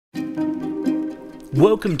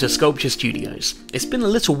Welcome to Sculpture Studios. It's been a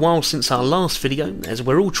little while since our last video, as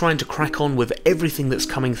we're all trying to crack on with everything that's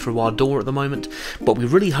coming through our door at the moment, but we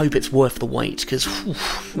really hope it's worth the wait, because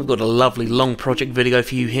we've got a lovely long project video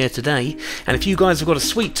for you here today, and if you guys have got a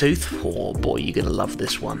sweet tooth, oh boy, you're going to love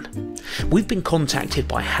this one. We've been contacted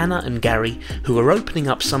by Hannah and Gary, who are opening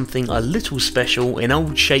up something a little special in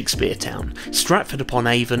old Shakespeare town, Stratford Upon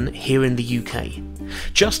Avon, here in the UK.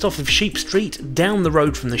 Just off of Sheep Street, down the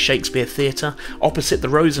road from the Shakespeare Theatre, opposite the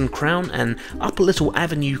Rose and Crown, and up a little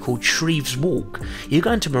avenue called Shreve's Walk, you're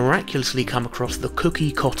going to miraculously come across the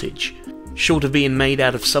Cookie Cottage. Short of being made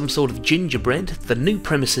out of some sort of gingerbread, the new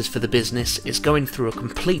premises for the business is going through a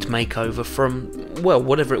complete makeover from, well,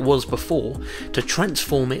 whatever it was before, to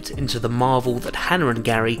transform it into the marvel that Hannah and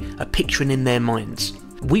Gary are picturing in their minds.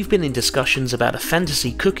 We've been in discussions about a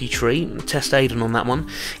fantasy cookie tree, test Aden on that one,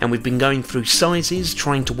 and we've been going through sizes,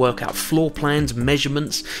 trying to work out floor plans,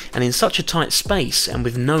 measurements, and in such a tight space and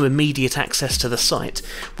with no immediate access to the site,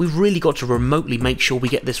 we've really got to remotely make sure we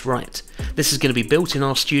get this right. This is going to be built in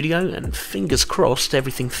our studio, and fingers crossed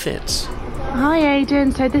everything fits. Hi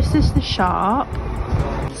Aden, so this is the shop.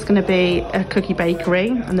 It's going to be a cookie bakery,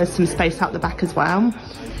 and there's some space out the back as well.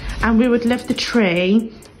 And we would love the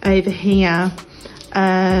tree over here.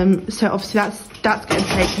 So obviously that's getting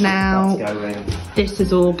taken out. This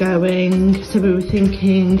is all going. So we were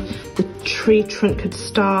thinking the tree trunk could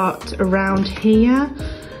start around here,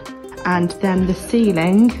 and then the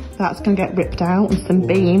ceiling, that's going to get ripped out with some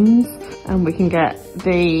beams, and we can get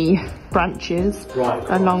the branches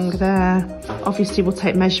along there. Obviously we'll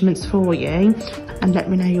take measurements for you and let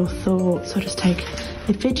me know your thoughts. I'll just take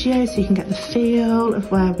a video so you can get the feel of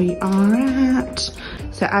where we are at.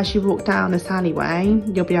 So as you walk down this alleyway,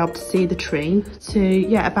 you'll be able to see the tree. So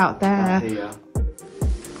yeah, about there. You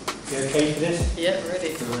okay for this? Yeah,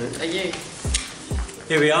 ready. Are you?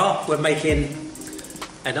 Here we are, we're making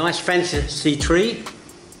a nice fantasy tree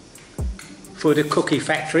for the cookie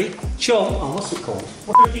factory. Sure, what's it called?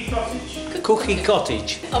 Cookie Cottage. Cookie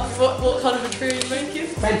Cottage. What kind of a tree are you making?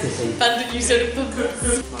 Fantasy. You said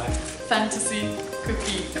Right. fantasy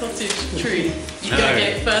cookie cottage tree. You're gonna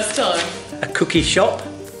get it first time. A cookie shop.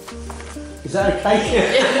 Is that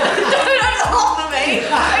okay? Don't laugh at me.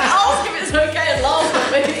 Don't ask if it's okay and laugh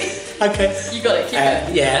at me. Okay. You got it, keep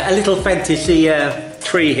it. Yeah, a little fantasy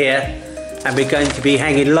tree here, and we're going to be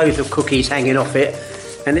hanging loads of cookies hanging off it,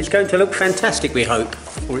 and it's going to look fantastic, we hope,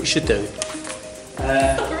 or it should do.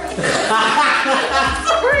 Sorry.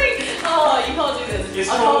 Oh, you can't do this. It's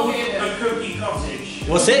I called can't do a Cookie Cottage.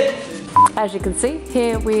 What's it? As you can see,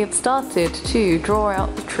 here we have started to draw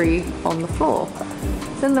out the tree on the floor.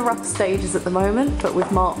 It's in the rough stages at the moment, but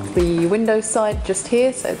we've marked the window side just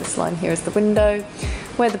here, so this line here is the window,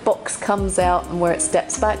 where the box comes out and where it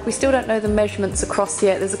steps back. We still don't know the measurements across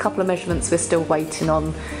yet. There's a couple of measurements we're still waiting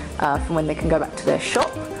on from when they can go back to their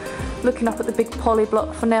shop. Looking up at the big poly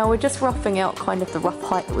block for now, we're just roughing out kind of the rough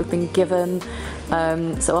height that we've been given.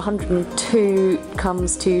 So 102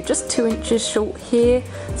 comes to just 2 inches short here,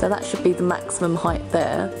 so that should be the maximum height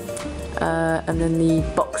there. And then the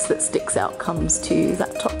box that sticks out comes to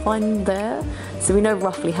that top line there. So we know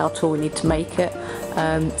roughly how tall we need to make it.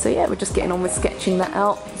 So yeah, we're just getting on with sketching that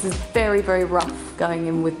out. This is very, very rough, going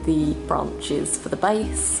in with the branches for the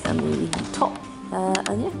base and the top.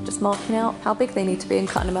 And yeah, just marking out how big they need to be and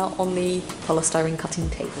cutting them out on the polystyrene cutting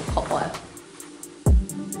table, hot wire.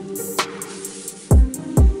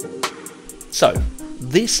 So,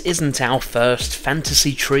 this isn't our first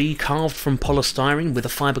fantasy tree carved from polystyrene with a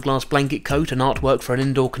fiberglass blanket coat and artwork for an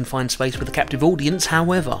indoor confined space with a captive audience.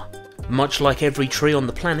 However, much like every tree on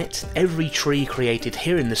the planet, every tree created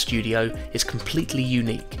here in the studio is completely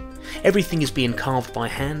unique. Everything is being carved by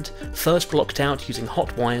hand, first blocked out using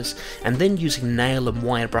hot wires, and then using nail and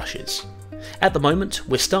wire brushes. At the moment,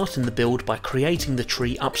 we're starting the build by creating the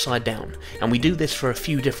tree upside down, and we do this for a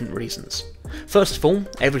few different reasons. First of all,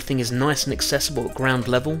 everything is nice and accessible at ground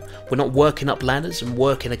level, we're not working up ladders and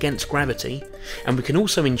working against gravity, and we can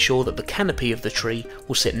also ensure that the canopy of the tree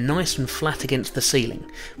will sit nice and flat against the ceiling,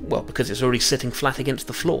 well, because it's already sitting flat against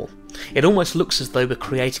the floor. It almost looks as though we're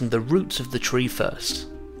creating the roots of the tree first.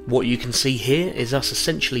 What you can see here is us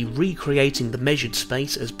essentially recreating the measured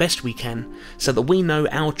space as best we can, so that we know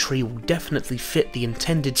our tree will definitely fit the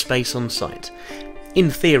intended space on site. In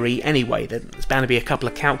theory, anyway, there's bound to be a couple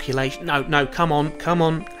of calculations. No, come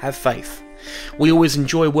on, have faith. We always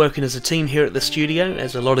enjoy working as a team here at the studio,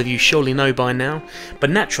 as a lot of you surely know by now, but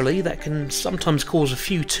naturally that can sometimes cause a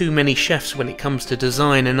few too many chefs when it comes to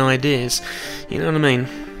design and ideas, you know what I mean?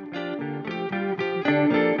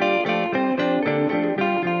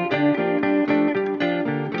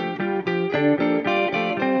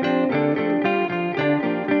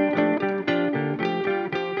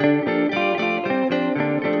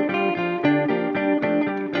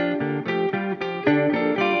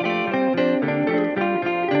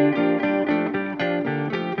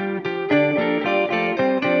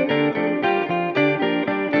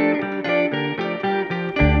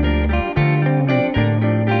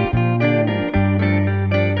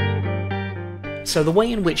 So the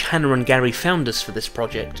way in which Hannah and Gary found us for this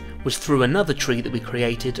project was through another tree that we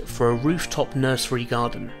created for a rooftop nursery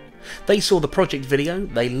garden. They saw the project video,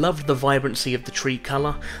 they loved the vibrancy of the tree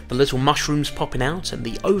colour, the little mushrooms popping out, and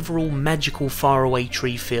the overall magical faraway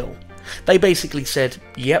tree feel. They basically said,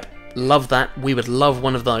 yep, love that, we would love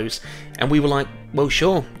one of those, and we were like, well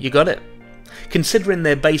sure, you got it. Considering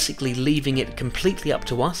they're basically leaving it completely up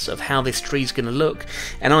to us of how this tree's going to look,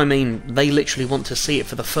 and I mean, they literally want to see it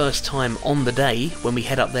for the first time on the day when we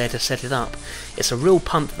head up there to set it up, it's a real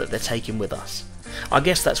punt that they're taking with us. I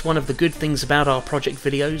guess that's one of the good things about our project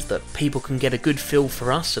videos, that people can get a good feel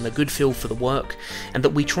for us and a good feel for the work, and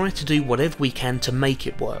that we try to do whatever we can to make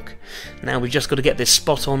it work. Now we've just got to get this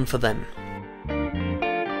spot on for them.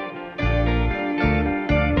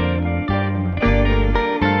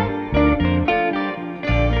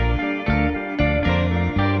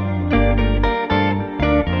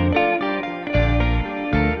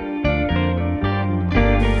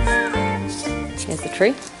 Here's the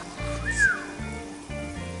tree.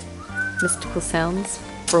 Mystical sounds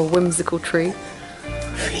for a whimsical tree.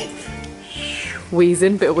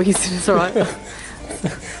 Wheezing, bit of wheezing is alright.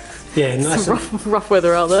 Yeah, nice and rough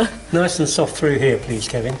weather out there. nice and soft through here, please,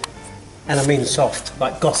 Kevin. And I mean soft,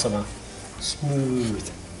 like gossamer.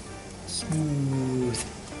 Smooth. Smooth.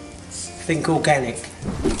 Think organic.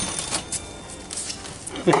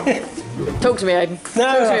 Talk to me, Aden. No,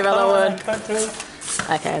 Talk to me about that can't do it. word.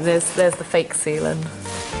 Okay, there's the fake ceiling.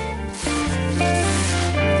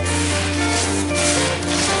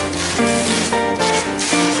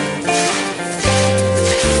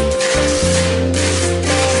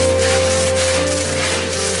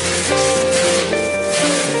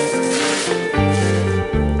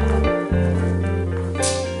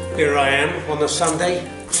 Here I am on a Sunday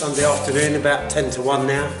afternoon, about 10 to 1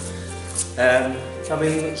 now. Come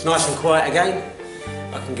in, it's nice and quiet again.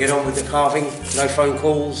 I can get on with the carving, no phone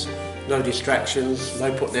calls, no distractions,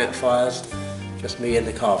 no putting out fires, just me and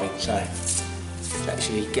the carving. So it's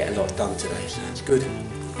actually get a lot done today, so it's good.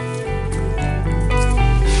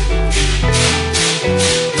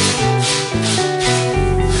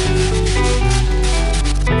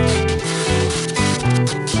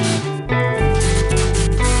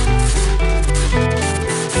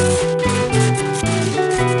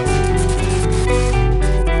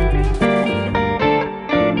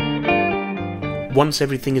 Once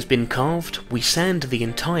everything has been carved, we sand the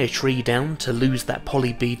entire tree down to lose that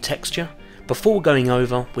poly bead texture, before going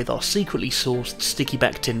over with our secretly sourced sticky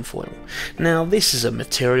back tinfoil. Now this is a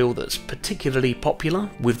material that's particularly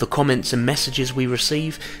popular with the comments and messages we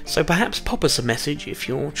receive, so perhaps pop us a message if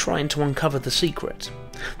you're trying to uncover the secret.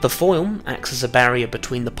 The foil acts as a barrier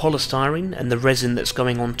between the polystyrene and the resin that's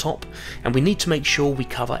going on top, and we need to make sure we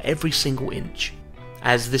cover every single inch.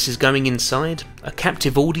 As this is going inside, a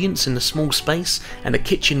captive audience in a small space, and a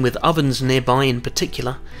kitchen with ovens nearby in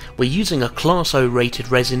particular, we're using a Class O rated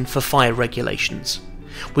resin for fire regulations.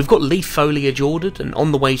 We've got leaf foliage ordered and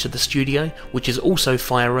on the way to the studio, which is also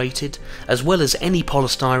fire rated, as well as any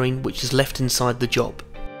polystyrene which is left inside the job.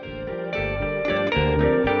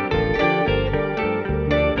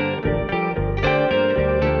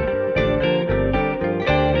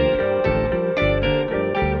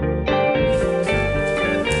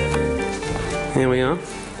 Here we are,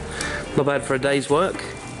 not bad for a day's work,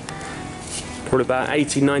 probably about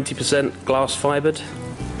 80-90% glass fibred,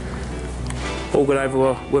 all gone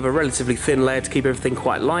over with a relatively thin layer to keep everything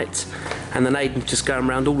quite light, and then Aden's just going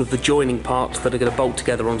around all of the joining parts that are going to bolt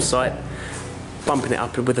together on site, bumping it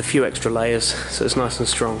up with a few extra layers so it's nice and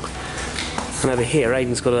strong. And over here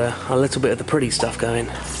Aden's got a little bit of the pretty stuff going.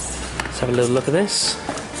 Let's have a little look at this.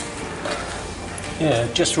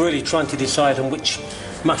 Yeah, just really trying to decide on which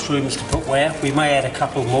mushrooms to put where. We may add a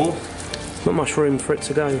couple more. Not much room for it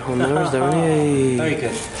to go on there, is there? Yay. Very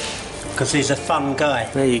good. Because he's a fun guy.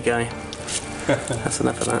 There you go. That's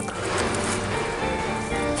enough of that.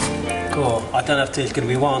 Cool. I don't know if there's going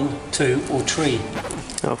to be 1, 2 or 3.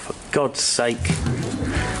 Oh, for God's sake.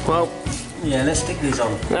 Well, yeah, let's stick these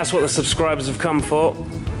on. That's what the subscribers have come for,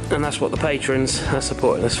 and that's what the patrons are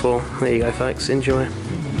supporting us for. There you go, folks. Enjoy.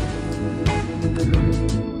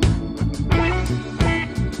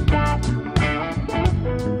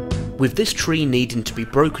 With this tree needing to be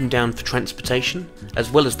broken down for transportation, as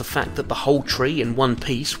well as the fact that the whole tree in one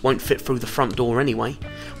piece won't fit through the front door anyway,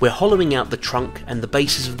 we're hollowing out the trunk and the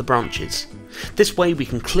bases of the branches. This way we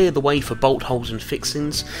can clear the way for bolt holes and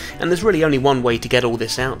fixings, and there's really only one way to get all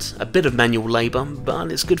this out, a bit of manual labour,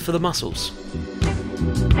 but it's good for the muscles.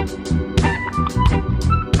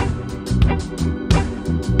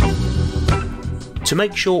 To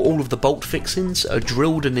make sure all of the bolt fixings are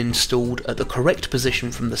drilled and installed at the correct position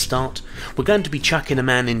from the start, we're going to be chucking a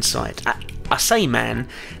man inside. I say man,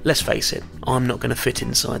 let's face it, I'm not going to fit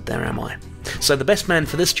inside there, am I? So the best man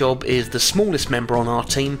for this job is the smallest member on our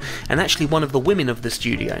team, and actually one of the women of the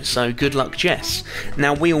studio, so good luck Jess.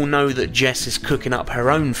 Now we all know that Jess is cooking up her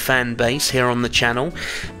own fan base here on the channel,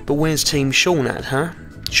 but where's Team Sean at, huh?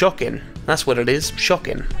 Shocking, that's what it is,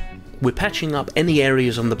 shocking. We're patching up any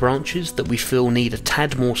areas on the branches that we feel need a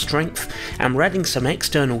tad more strength, and we're adding some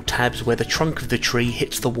external tabs where the trunk of the tree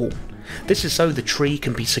hits the wall. This is so the tree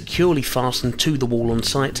can be securely fastened to the wall on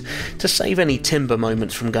site to save any timber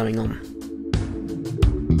moments from going on.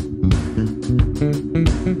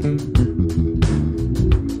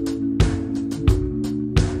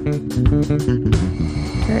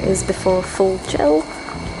 Here it is before full gel.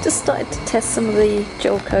 Just started to test some of the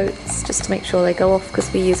gel coats just to make sure they go off,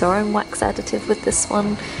 because we use our own wax additive with this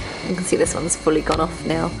one. You can see this one's fully gone off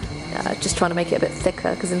now. Just trying to make it a bit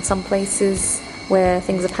thicker, because in some places where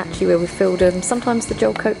things are patchy where we filled them, sometimes the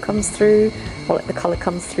gel coat comes through, or like the colour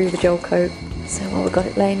comes through the gel coat. So while we've got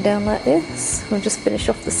it laying down like this, we'll just finish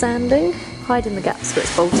off the sanding, hiding the gaps where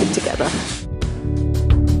it's bolted together.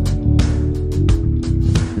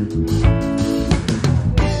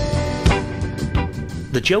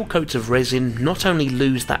 The gel coats of resin not only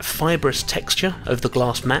lose that fibrous texture of the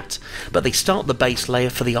glass mat, but they start the base layer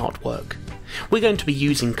for the artwork. We're going to be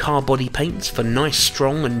using car body paints for nice,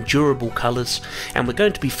 strong and durable colours, and we're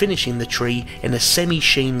going to be finishing the tree in a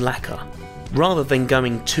semi-sheen lacquer. Rather than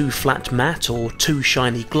going too flat matte or too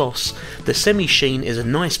shiny gloss, the semi-sheen is a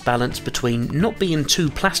nice balance between not being too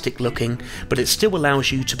plastic looking, but it still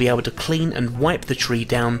allows you to be able to clean and wipe the tree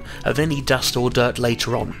down of any dust or dirt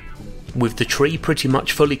later on. With the tree pretty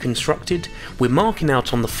much fully constructed, we're marking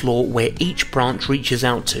out on the floor where each branch reaches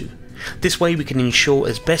out to. This way we can ensure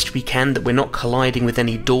as best we can that we're not colliding with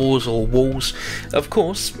any doors or walls. Of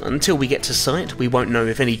course, until we get to site, we won't know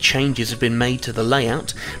if any changes have been made to the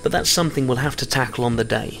layout, but that's something we'll have to tackle on the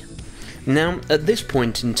day. Now, at this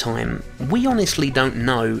point in time, we honestly don't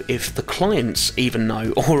know if the clients even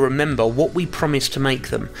know or remember what we promised to make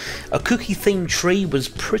them. A cookie-themed tree was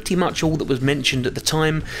pretty much all that was mentioned at the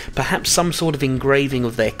time, perhaps some sort of engraving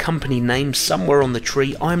of their company name somewhere on the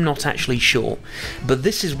tree, I'm not actually sure. But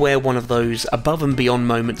this is where one of those above and beyond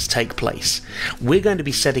moments take place. We're going to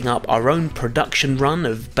be setting up our own production run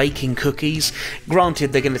of baking cookies.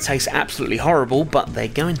 Granted, they're going to taste absolutely horrible, but they're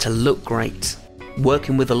going to look great.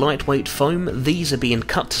 Working with a lightweight foam, these are being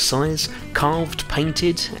cut to size, carved,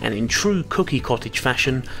 painted, and in true Cookie Cottage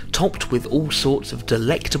fashion, topped with all sorts of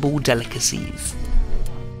delectable delicacies.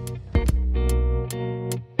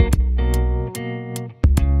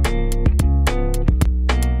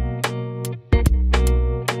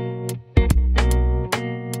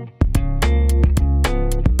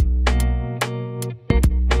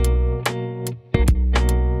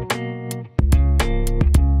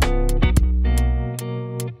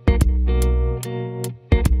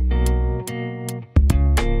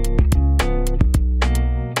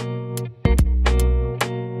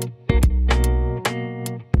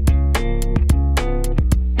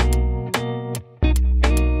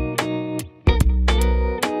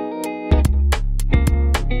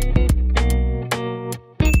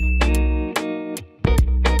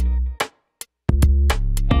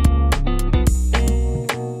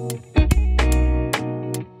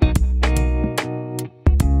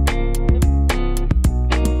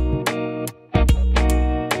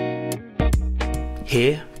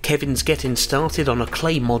 Here, Kevin's getting started on a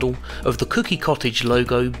clay model of the Cookie Cottage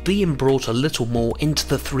logo being brought a little more into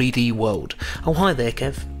the 3D world. Oh, hi there,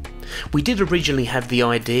 Kev. We did originally have the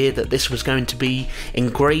idea that this was going to be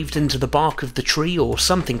engraved into the bark of the tree or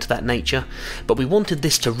something to that nature, but we wanted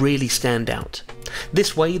this to really stand out.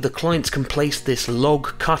 This way the clients can place this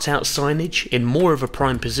log cutout signage in more of a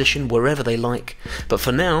prime position wherever they like, but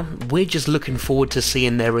for now we're just looking forward to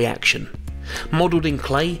seeing their reaction. Modelled in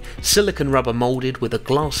clay, silicone rubber moulded with a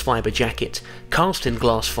glass fibre jacket, cast in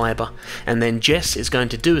glass fibre, and then Jess is going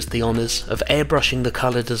to do us the honours of airbrushing the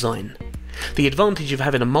colour design. The advantage of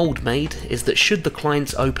having a mould made is that should the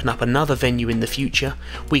clients open up another venue in the future,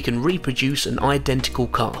 we can reproduce an identical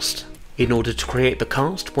cast. In order to create the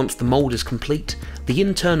cast, once the mould is complete, the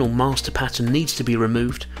internal master pattern needs to be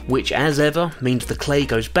removed, which as ever means the clay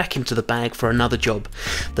goes back into the bag for another job.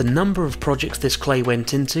 The number of projects this clay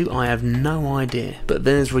went into, I have no idea, but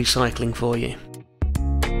there's recycling for you.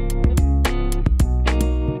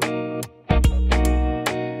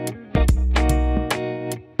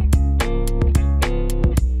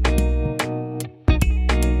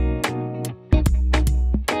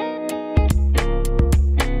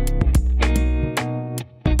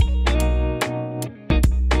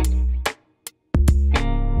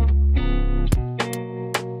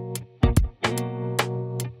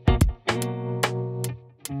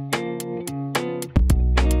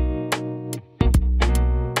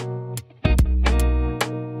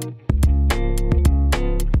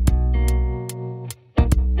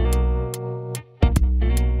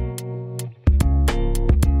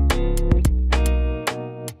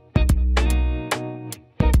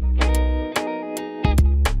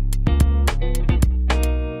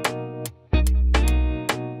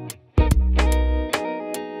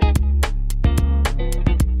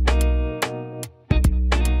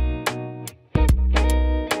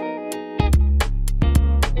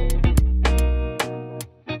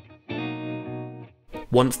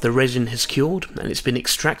 Once the resin has cured and it's been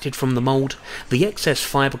extracted from the mould, the excess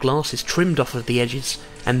fiberglass is trimmed off of the edges,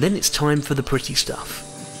 and then it's time for the pretty stuff.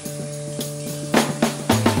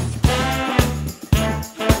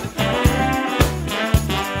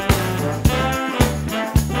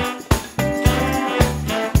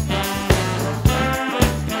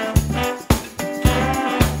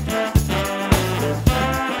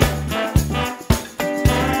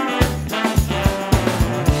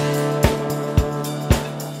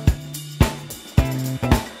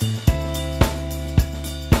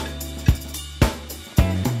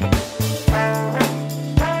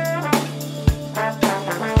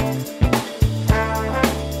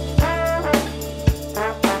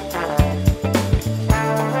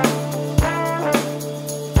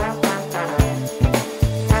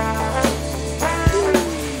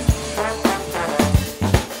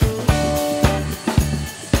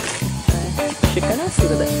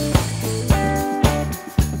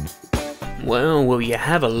 Well, will you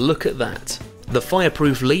have a look at that? The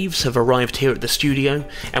fireproof leaves have arrived here at the studio,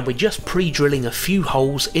 and we're just pre-drilling a few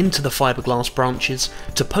holes into the fiberglass branches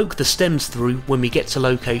to poke the stems through when we get to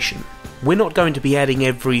location. We're not going to be adding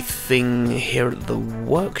everything here at the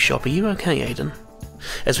workshop, are you okay, Aden?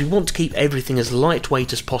 As we want to keep everything as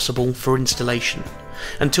lightweight as possible for installation.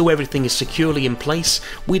 Until everything is securely in place,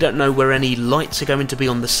 we don't know where any lights are going to be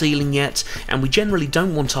on the ceiling yet, and we generally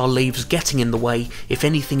don't want our leaves getting in the way if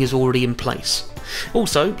anything is already in place.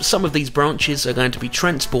 Also, some of these branches are going to be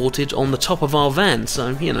transported on the top of our van, so,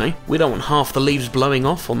 you know, we don't want half the leaves blowing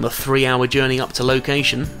off on the 3-hour journey up to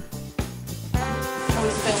location.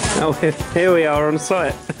 Oh, here we are on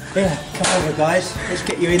site. Yeah, come over guys, let's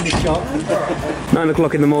get you in the shop. 9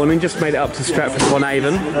 o'clock in the morning, just made it up to Stratford Upon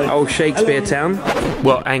Avon, old Shakespeare town.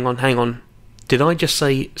 Well, hang on. Did I just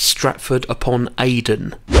say Stratford Upon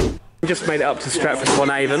Aden? Just made it up to Stratford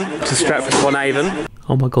Upon Avon,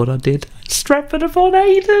 Oh my god, I did. Stratford Upon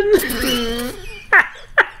Aden!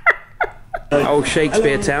 Old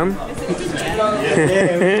Shakespeare town. This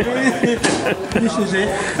is it.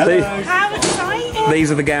 How exciting!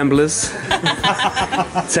 These are the gamblers.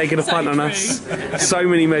 Taking a punt on us. So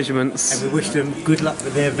many measurements. And we wish them good luck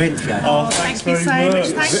with their venture. Oh, thanks Thank you so much.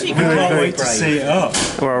 Thank you, Can't guys. wait to see it up.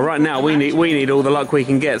 Well, right now we need all the luck we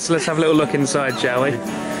can get. So let's have a little look inside, shall we?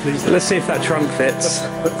 Let's see if that trunk fits.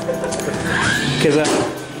 Because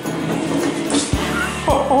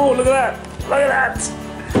oh, look at that! Look at that!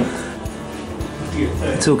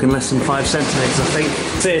 Talking less than 5 centimetres, I think.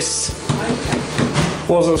 This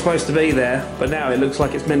wasn't supposed to be there, but now it looks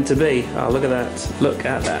like it's meant to be. Oh, look at that. Look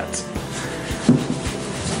at that.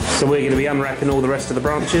 So we're going to be unwrapping all the rest of the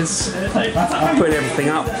branches, putting everything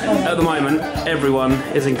up. At the moment, everyone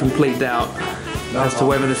is in complete doubt as to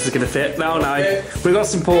whether this is going to fit. No, we've got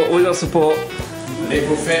support, It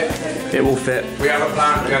will fit. It will fit. We have a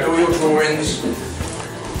plan, we had all your drawings,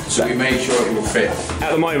 so we made sure it will fit.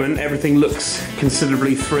 At the moment, everything looks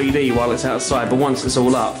considerably 3D while it's outside, but once it's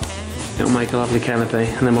all up, it'll make a lovely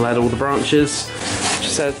canopy, and then we'll add all the branches.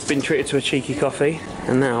 Just been treated to a cheeky coffee,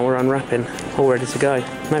 and now we're unwrapping, all ready to go.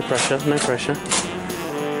 No pressure, no pressure.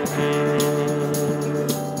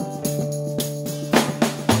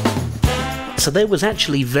 So there was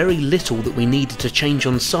actually very little that we needed to change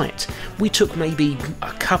on site. We took maybe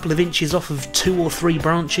a couple of inches off of 2 or 3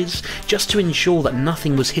 branches, just to ensure that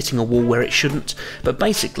nothing was hitting a wall where it shouldn't, but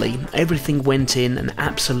basically everything went in an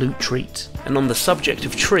absolute treat. And on the subject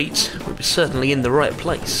of treats, we were certainly in the right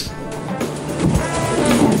place.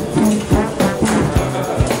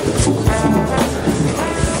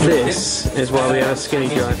 This is why we have a skinny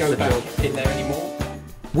drive for the job.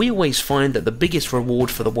 We always find that the biggest reward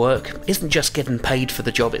for the work isn't just getting paid for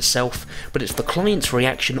the job itself, but it's the client's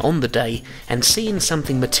reaction on the day and seeing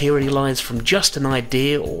something materialise from just an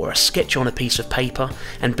idea or a sketch on a piece of paper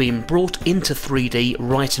and being brought into 3D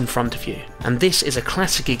right in front of you. And this is a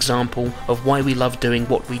classic example of why we love doing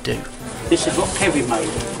what we do. This is what Kevin made.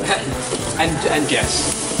 and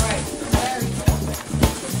Jess.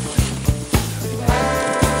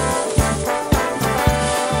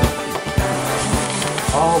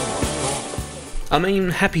 I mean,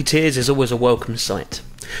 happy tears is always a welcome sight.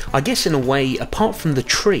 I guess in a way, apart from the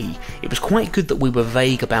tree, it was quite good that we were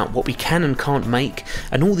vague about what we can and can't make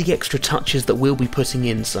and all the extra touches that we'll be putting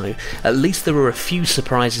in, so at least there were a few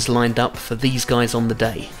surprises lined up for these guys on the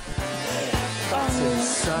day. That's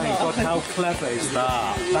insane. God, how clever is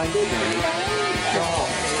that? Thank you.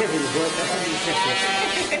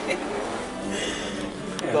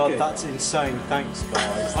 God, that's insane. Thanks,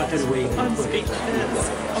 guys. I don't know where you can I'm put it. speechless.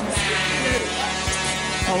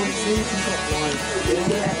 Oh, it's even got like,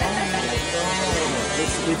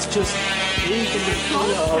 it's just, even the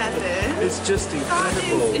colour of it, it's just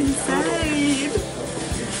incredible. That is insane.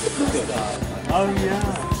 Look at that. Oh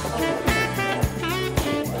yeah.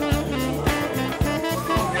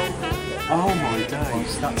 Oh my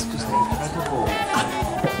days, that's just incredible.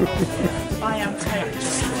 I am totally.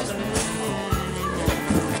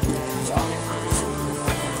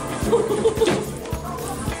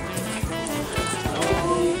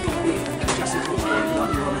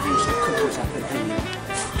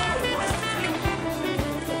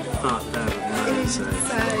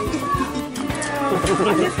 I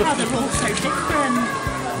love how they're all so different.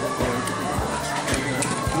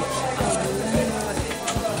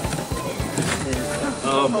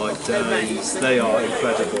 Oh my days, they are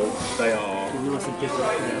incredible. They are.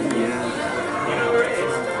 Yeah.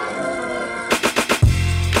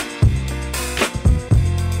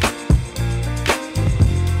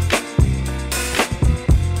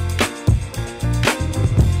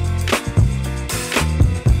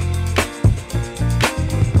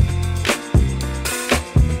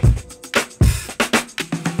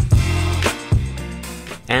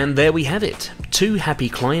 And there we have it. 2 happy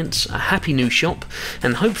clients, a happy new shop,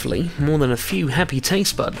 and hopefully more than a few happy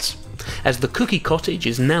taste buds. As the Cookie Cottage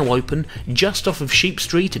is now open just off of Sheep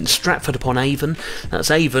Street in Stratford Upon Avon, that's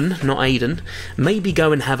Avon, not Aden, maybe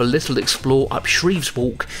go and have a little explore up Shreve's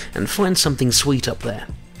Walk and find something sweet up there.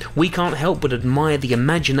 We can't help but admire the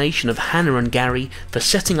imagination of Hannah and Gary for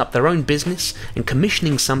setting up their own business and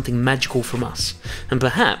commissioning something magical from us. And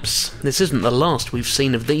perhaps this isn't the last we've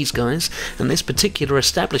seen of these guys and this particular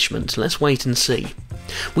establishment. Let's wait and see.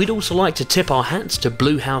 We'd also like to tip our hats to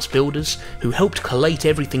Blue House Builders, who helped collate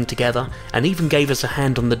everything together and even gave us a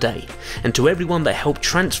hand on the day, and to everyone that helped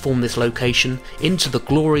transform this location into the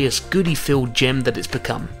glorious goodie-filled gem that it's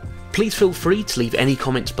become. Please feel free to leave any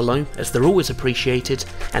comments below, as they're always appreciated,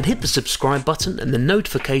 and hit the subscribe button and the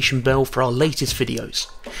notification bell for our latest videos.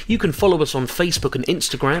 You can follow us on Facebook and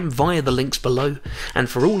Instagram via the links below, and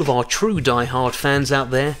for all of our true die-hard fans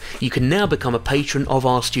out there, you can now become a patron of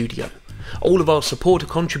our studio. All of our supporter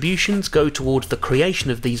contributions go towards the creation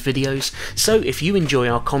of these videos, so if you enjoy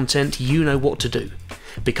our content, you know what to do.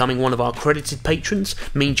 Becoming one of our credited patrons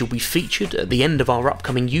means you'll be featured at the end of our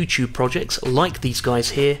upcoming YouTube projects like these guys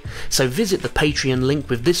here, so visit the Patreon link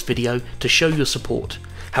with this video to show your support.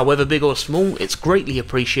 However big or small, it's greatly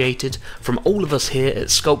appreciated from all of us here at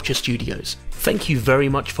Sculpture Studios. Thank you very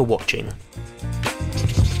much for watching.